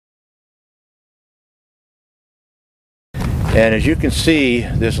And as you can see,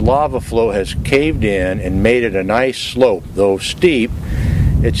 this lava flow has caved in and made it a nice slope. Though steep,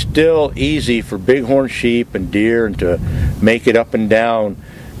 it's still easy for bighorn sheep and deer to make it up and down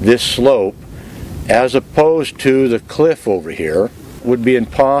this slope, as opposed to the cliff over here. Would be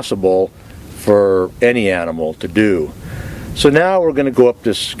impossible for any animal to do. So now we're going to go up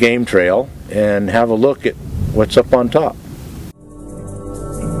this game trail and have a look at what's up on top.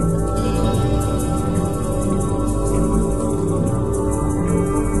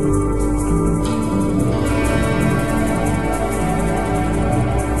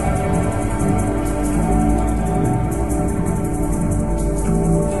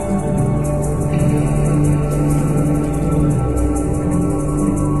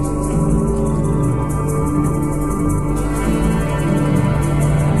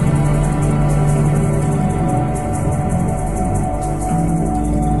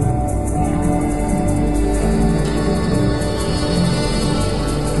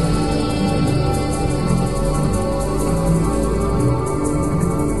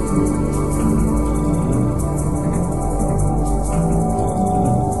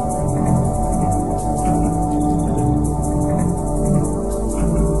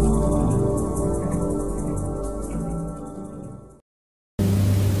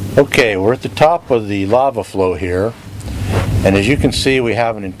 Okay, we're at the top of the lava flow here, and as you can see, we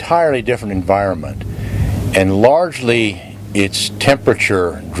have an entirely different environment, and largely it's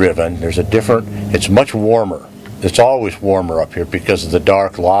temperature driven. It's much warmer. It's always warmer up here because of the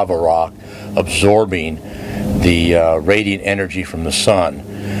dark lava rock absorbing the radiant energy from the sun.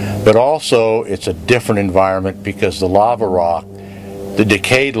 But also it's a different environment because the lava rock, the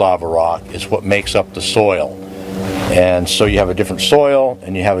decayed lava rock, is what makes up the soil. And so you have a different soil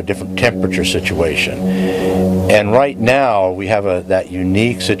and you have a different temperature situation. And right now we have that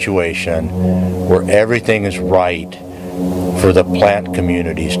unique situation where everything is right for the plant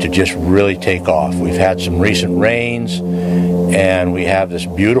communities to just really take off. We've had some recent rains and we have this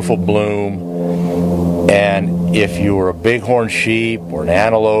beautiful bloom. And if you were a bighorn sheep or an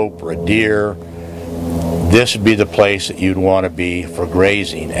antelope or a deer, this would be the place that you'd want to be for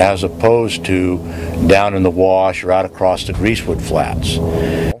grazing, as opposed to down in the wash or out across the greasewood flats.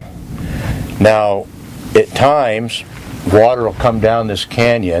 Now, at times, water will come down this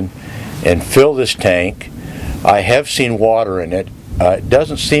canyon and fill this tank. I have seen water in it. It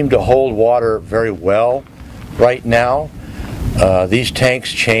doesn't seem to hold water very well right now. These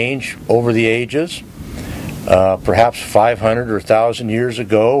tanks change over the ages. Perhaps 500 or 1,000 years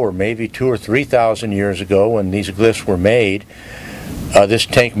ago, or maybe 2,000 or 3,000 years ago when these glyphs were made, this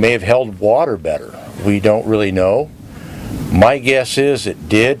tank may have held water better. We don't really know. My guess is it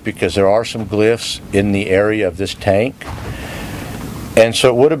did, because there are some glyphs in the area of this tank. And so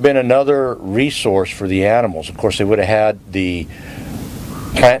it would have been another resource for the animals. Of course, they would have had the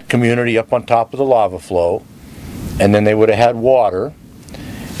plant community up on top of the lava flow, and then they would have had water.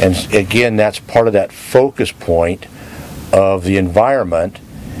 And again, that's part of that focus point of the environment.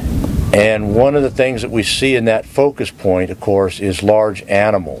 And one of the things that we see in that focus point, of course, is large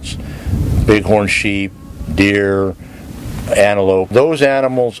animals. Bighorn sheep, deer, antelope. Those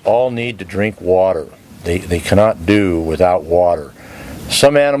animals all need to drink water. They cannot do without water.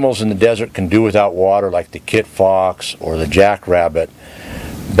 Some animals in the desert can do without water, like the kit fox or the jackrabbit.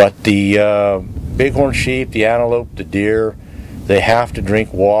 But the bighorn sheep, the antelope, the deer, they have to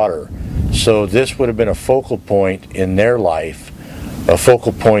drink water. So this would have been a focal point in their life, a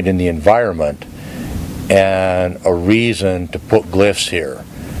focal point in the environment, and a reason to put glyphs here,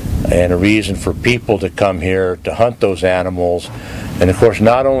 and a reason for people to come here to hunt those animals. And of course,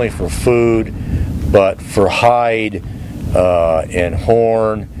 not only for food, but for hide and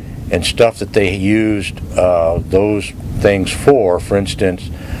horn and stuff that they used those things for. For instance,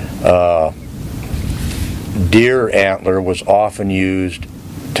 deer antler was often used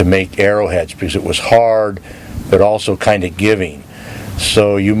to make arrowheads because it was hard but also kind of giving.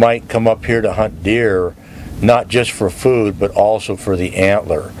 So you might come up here to hunt deer not just for food but also for the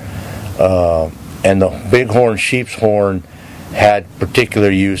antler. And the bighorn sheep's horn had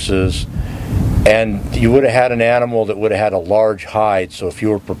particular uses, and you would have had an animal that would have had a large hide, so if you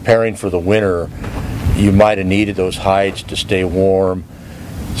were preparing for the winter you might have needed those hides to stay warm.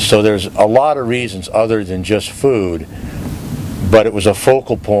 So there's a lot of reasons other than just food, but it was a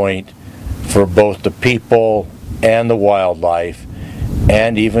focal point for both the people and the wildlife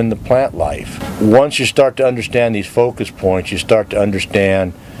and even the plant life. Once you start to understand these focus points, you start to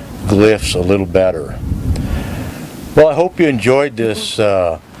understand glyphs a little better. Well, I hope you enjoyed this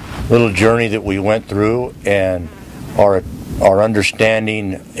little journey that we went through, and our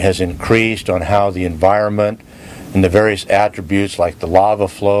understanding has increased on how the environment and the various attributes like the lava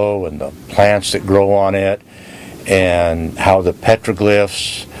flow and the plants that grow on it, and how the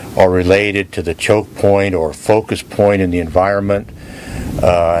petroglyphs are related to the choke point or focus point in the environment,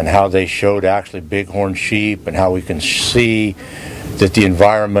 and how they showed actually bighorn sheep, and how we can see that the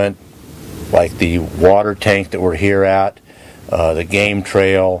environment, like the water tank that we're here at, the game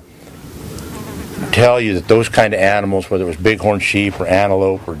trail, tell you that those kind of animals, whether it was bighorn sheep or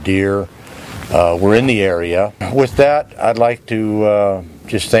antelope or deer, were in the area. With that, I'd like to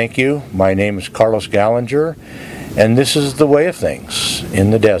just thank you. My name is Carlos Gallinger, and this is the way of things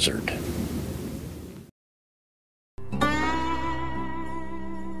in the desert.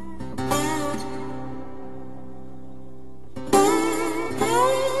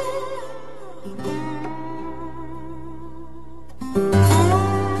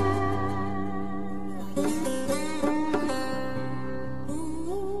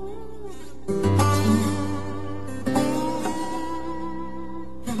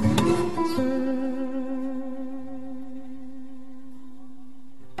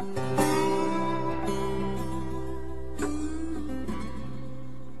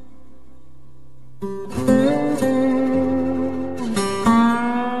 Mm-hmm.